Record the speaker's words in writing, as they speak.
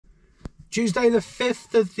Tuesday the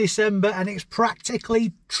 5th of December, and it's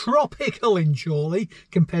practically tropical in Chorley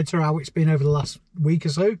compared to how it's been over the last week or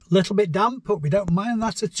so. A little bit damp, but we don't mind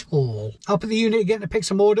that at all. Up at the unit again to pick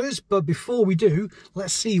some orders, but before we do,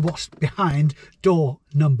 let's see what's behind door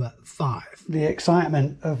number 5. The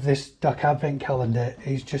excitement of this duck advent calendar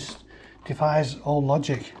is just defies all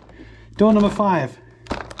logic. Door number 5.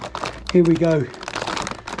 Here we go.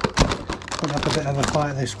 Put up a bit of a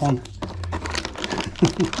fight, this one.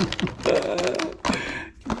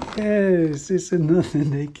 Yes, it's another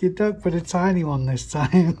naked duck, but a tiny one this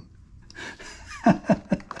time.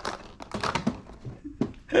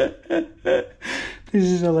 This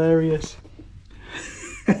is hilarious.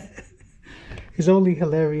 It's only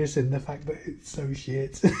hilarious in the fact that it's so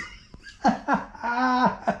shit.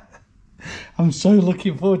 I'm so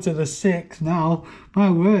looking forward to the 6th now, my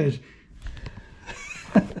word.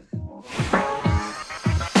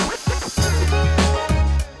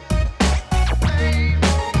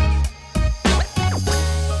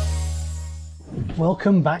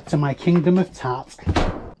 Welcome back to my kingdom of tat.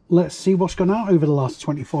 Let's see what's gone out over the last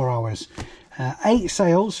 24 hours. 8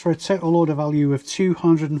 sales for a total order value of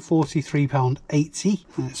 £243.80.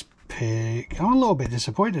 Let's pick... I'm a little bit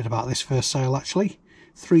disappointed about this first sale actually.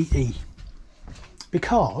 3E.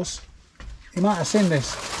 Because you might have seen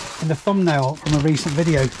this in the thumbnail from a recent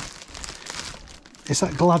video. It's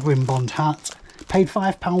that Gladwin Bond hat. Paid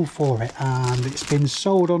 £5 for it, and it's been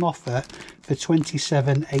sold on offer for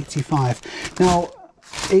 £27.85. Now,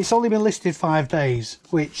 it's only been listed 5 days,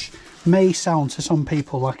 which may sound to some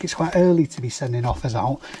people like it's quite early to be sending offers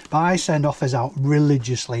out, but I send offers out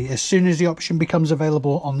religiously. As soon as the option becomes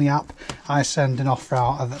available on the app, I send an offer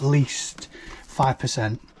out of at least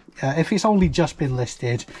 5%. If it's only just been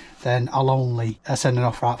listed, then I'll only send an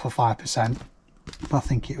offer out for 5%. I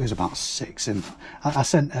think it was about 6, and I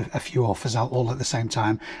sent a few offers out all at the same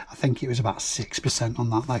time. I think it was about 6% on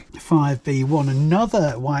that though. 5B1,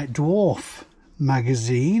 another White Dwarf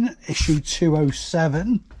magazine, issue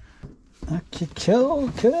 207.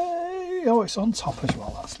 Okay. Oh, it's on top as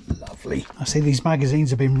well. That's lovely. I see these magazines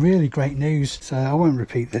have been really great news, so I won't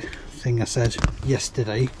repeat the thing I said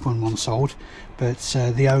yesterday when one sold, but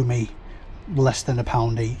the Omi less than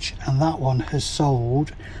 £1 each, and that one has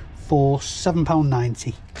sold for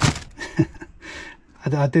 £7.90.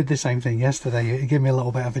 I did the same thing yesterday. It gave me a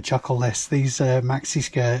little bit of a chuckle. These maxi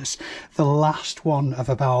skirts, the last one of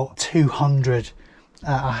about 200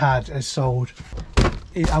 I had has sold.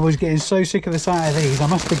 I was getting so sick of the sight of these, I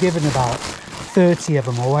must have given about 30 of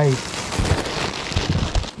them away.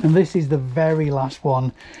 And this is the very last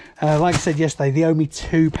one. Like I said yesterday, the Omi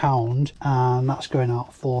 £2, and that's going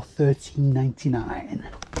out for £13.99.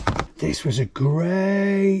 This was a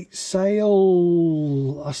great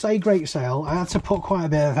sale. I say great sale. I had to put quite a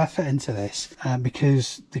bit of effort into this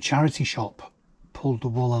because the charity shop pulled the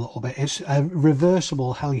wool a little bit. It's a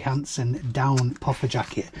reversible Helly Hansen down puffer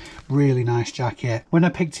jacket. Really nice jacket. When I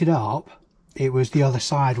picked it up, it was the other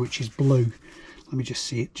side, which is blue. Let me just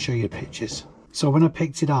see it, show you pictures. So when I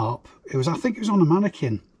picked it up, it was, I think it was on a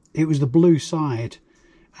mannequin. It was the blue side.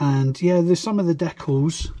 And yeah, there's some of the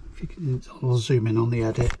decals. I'll zoom in on the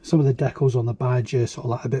edit. Some of the decals on the badge are sort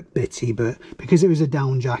of like a bit bitty, but because it was a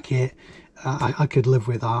down jacket, I could live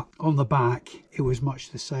with that. On the back, it was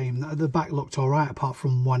much the same. The back looked all right, apart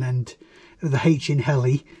from one end of the H in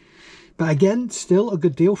Helly. But again, still a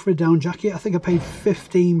good deal for a down jacket. I think I paid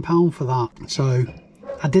 £15 for that. So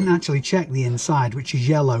I didn't actually check the inside, which is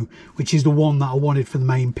yellow, which is the one that I wanted for the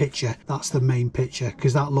main picture. That's the main picture,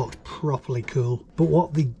 because that looked properly cool. But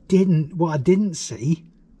what I didn't see,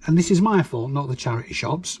 and this is my fault, not the charity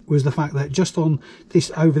shops, was the fact that just on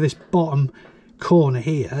this, over this bottom corner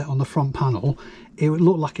here on the front panel, it would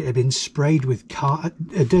look like it had been sprayed with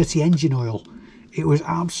a dirty engine oil. It was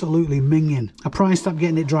absolutely minging. I priced up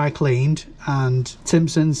getting it dry cleaned, and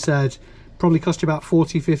Timpson said probably cost you about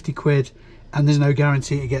 40-50 quid, and there's no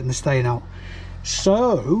guarantee of getting the stain out.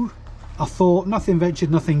 So I thought, nothing ventured,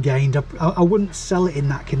 nothing gained. I wouldn't sell it in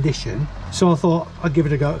that condition, so I thought I'd give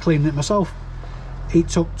it a go at cleaning it myself. It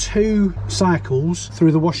took 2 cycles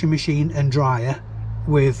through the washing machine and dryer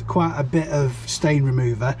with quite a bit of stain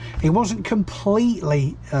remover. It wasn't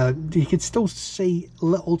completely, you could still see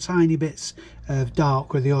little tiny bits of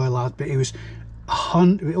dark where the oil had, but it was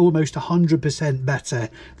almost 100% better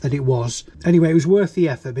than it was. Anyway, it was worth the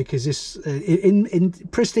effort, because this, in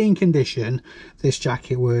pristine condition, this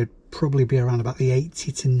jacket would probably be around about the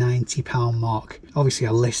 £80 to £90 mark. Obviously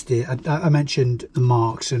I listed, I mentioned the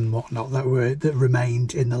marks and whatnot that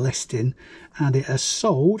remained in the listing, and it has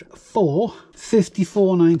sold for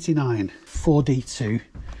 £54.99. 4D2.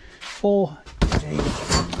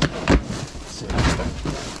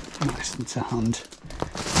 4D2. Nice than to hand.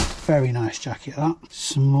 Very nice jacket that.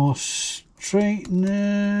 Some more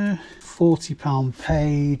straightener. £40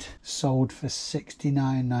 paid, sold for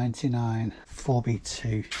 £69.99.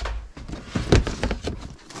 4B2.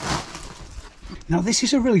 Now this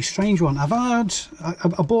is a really strange one. I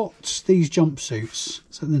bought these jumpsuits.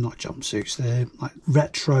 So they're not jumpsuits, they're like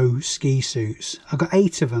retro ski suits. I got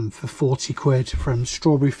 8 of them for 40 quid from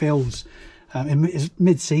Strawberry Fields in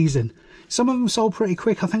mid-season. Some of them sold pretty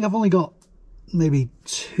quick. I think I've only got maybe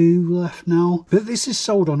 2 left now. But this is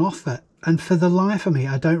sold on offer. And for the life of me,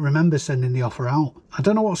 I don't remember sending the offer out. I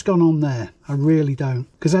don't know what's gone on there. I really don't.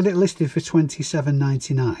 Because I had it listed for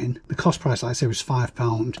 £27.99. The cost price, like I say, was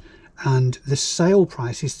 £5. And the sale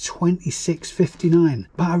price is £26.59.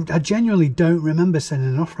 But I genuinely don't remember sending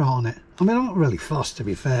an offer out on it. I mean, I'm not really fussed, to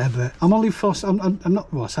be fair, but I'm only fussed. I'm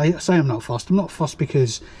not, well, I say I'm not fussed. I'm not fussed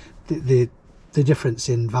because the difference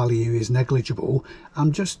in value is negligible.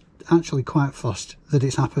 I'm just actually quite fussed that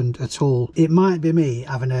it's happened at all. It might be me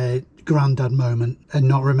having a granddad moment and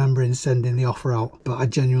not remembering sending the offer out, but I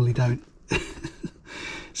genuinely don't.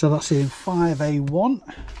 So that's in 5A1.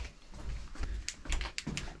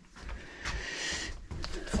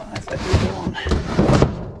 5A1.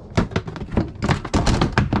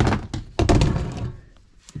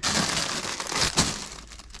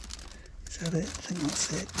 Is that it? I think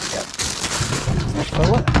that's it. Yep.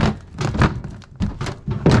 Pull it.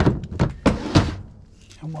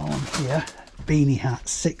 And while I'm here, beanie hat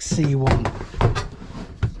 6C1.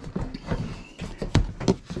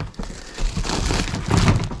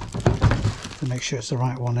 To make sure it's the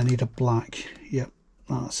right one, I need a black. Yep,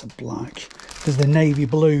 that's a black. Because the navy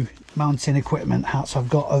blue mounting equipment hats I've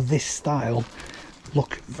got of this style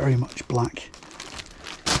look very much black.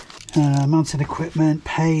 Mounting equipment,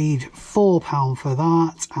 paid £4 for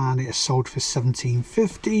that, and it's sold for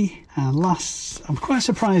 £17.50. And last, I'm quite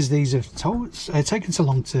surprised these have taken so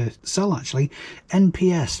long to sell actually.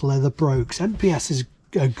 NPS leather brogues. NPS is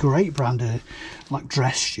a great brand of like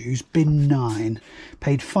dress shoes. Bin 9,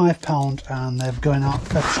 paid £5, and they're going out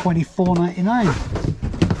for £24.99.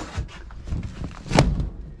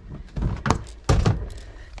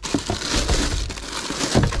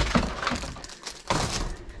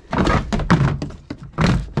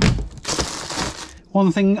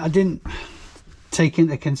 One thing I didn't take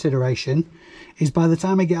into consideration is by the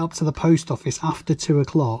time I get up to the post office after 2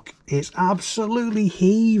 o'clock, it's absolutely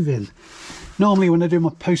heaving. Normally when I do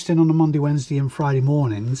my posting on a Monday, Wednesday and Friday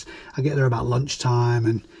mornings, I get there about lunchtime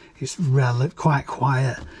and it's quite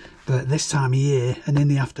quiet. But this time of year and in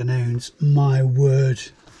the afternoons, my word,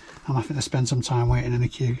 I'm having to spend some time waiting in a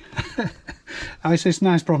queue. It's a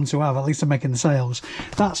nice problem to have, at least I'm making the sales.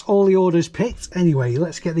 That's all the orders picked. Anyway,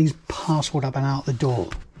 let's get these parceled up and out the door.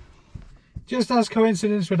 Just as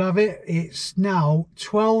coincidence would have it, it's now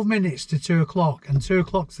 12 minutes to 2 o'clock, and 2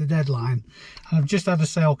 o'clock's the deadline. And I've just had a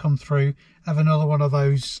sale come through of another one of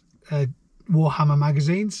those Warhammer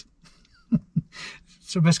magazines.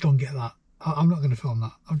 So best go and get that. I'm not going to film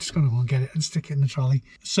that. I'm just going to go and get it and stick it in the trolley.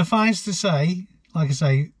 Suffice to say, like I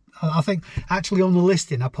say, I think actually on the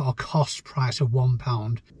listing I put a cost price of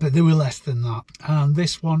 £1, but they were less than that. And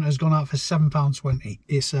this one has gone out for £7.20.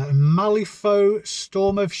 It's a Malifaux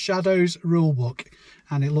Storm of Shadows rulebook,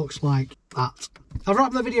 and it looks like that. I've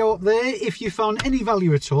wrapped the video up there. If you found any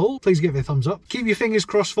value at all, please give it a thumbs up. Keep your fingers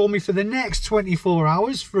crossed for me for the next 24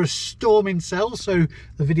 hours for a storming sell, so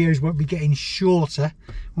the videos won't be getting shorter.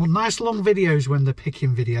 I want nice long videos when they're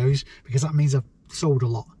picking videos, because that means I've sold a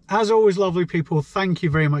lot. As always, lovely people, thank you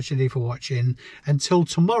very much indeed for watching. Until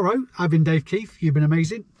tomorrow, I've been Dave Keith. You've been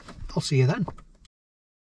amazing. I'll see you then.